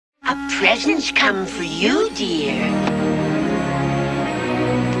A present's come for you, dear.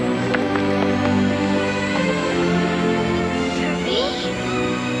 For me?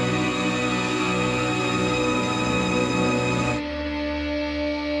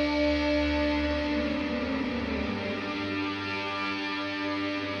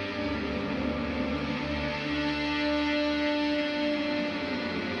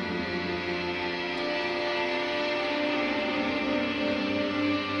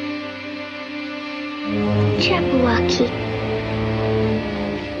 Jabberwocky.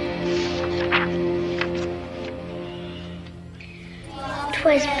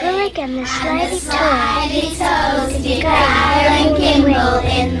 Twas brillig and the slithy toves did gyre and gimble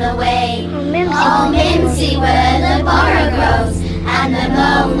in the wabe. Oh, mimsy were the borogoves, and the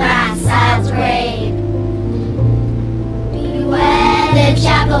mome raths outgrabe. Beware the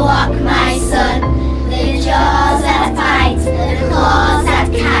Jabberwock, my son, the jaws that bite, the claws that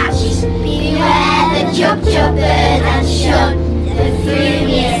catch. Beware the Jubjub bird and shun, the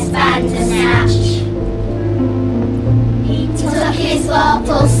frumious Bandersnatch. He took his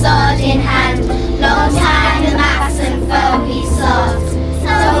vorpal sword in hand, long time the manxome foe he sought.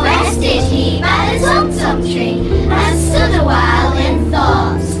 So rested he by the Tumtum tree, and stood a while in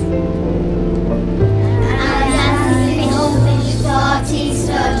thought. And as in uffish thought he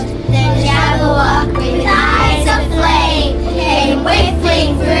stood, the Jabberwock with eyes of flame came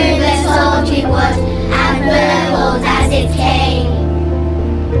whiffling through the sultry wood, and burbled as it came.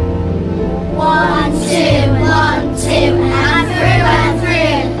 1, 2, 1, 2, and through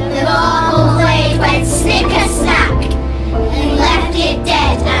the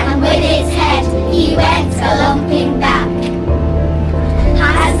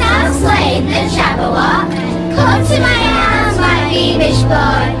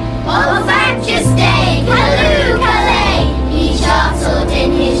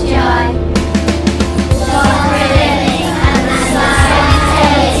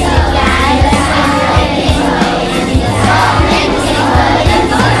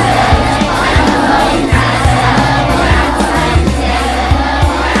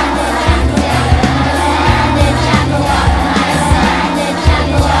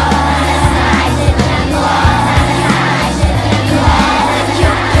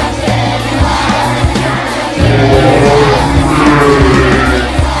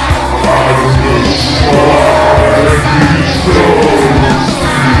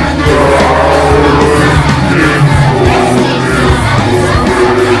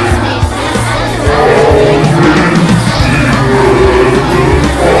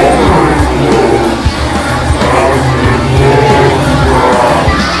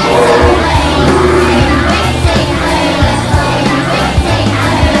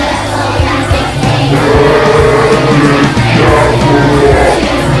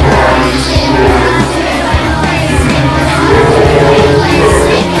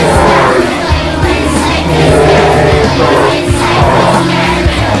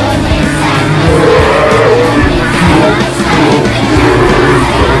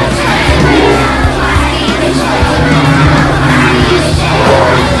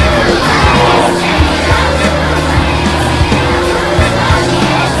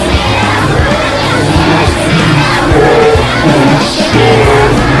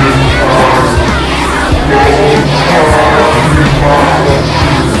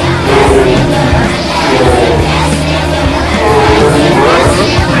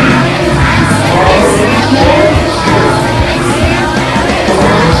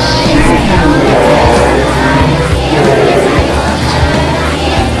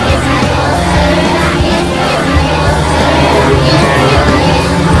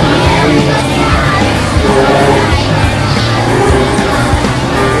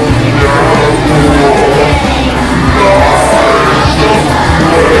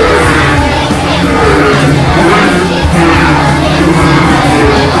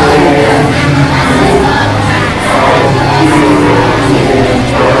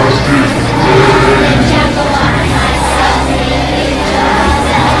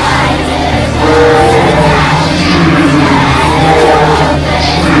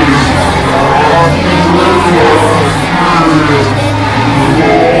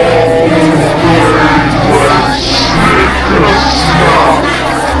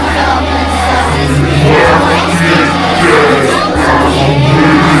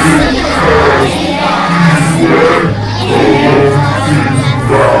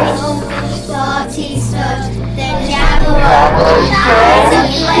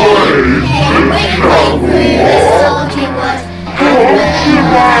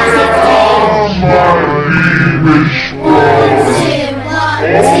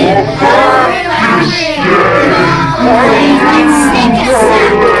him through and stick a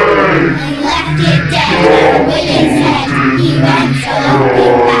snap, and left it dead, and with his head he went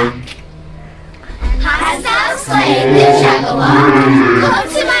a-looking back. Hast thou slain the Jabberwock? Come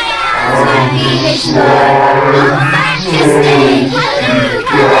to my arms, my peevish boy. Oh, thank you, stay.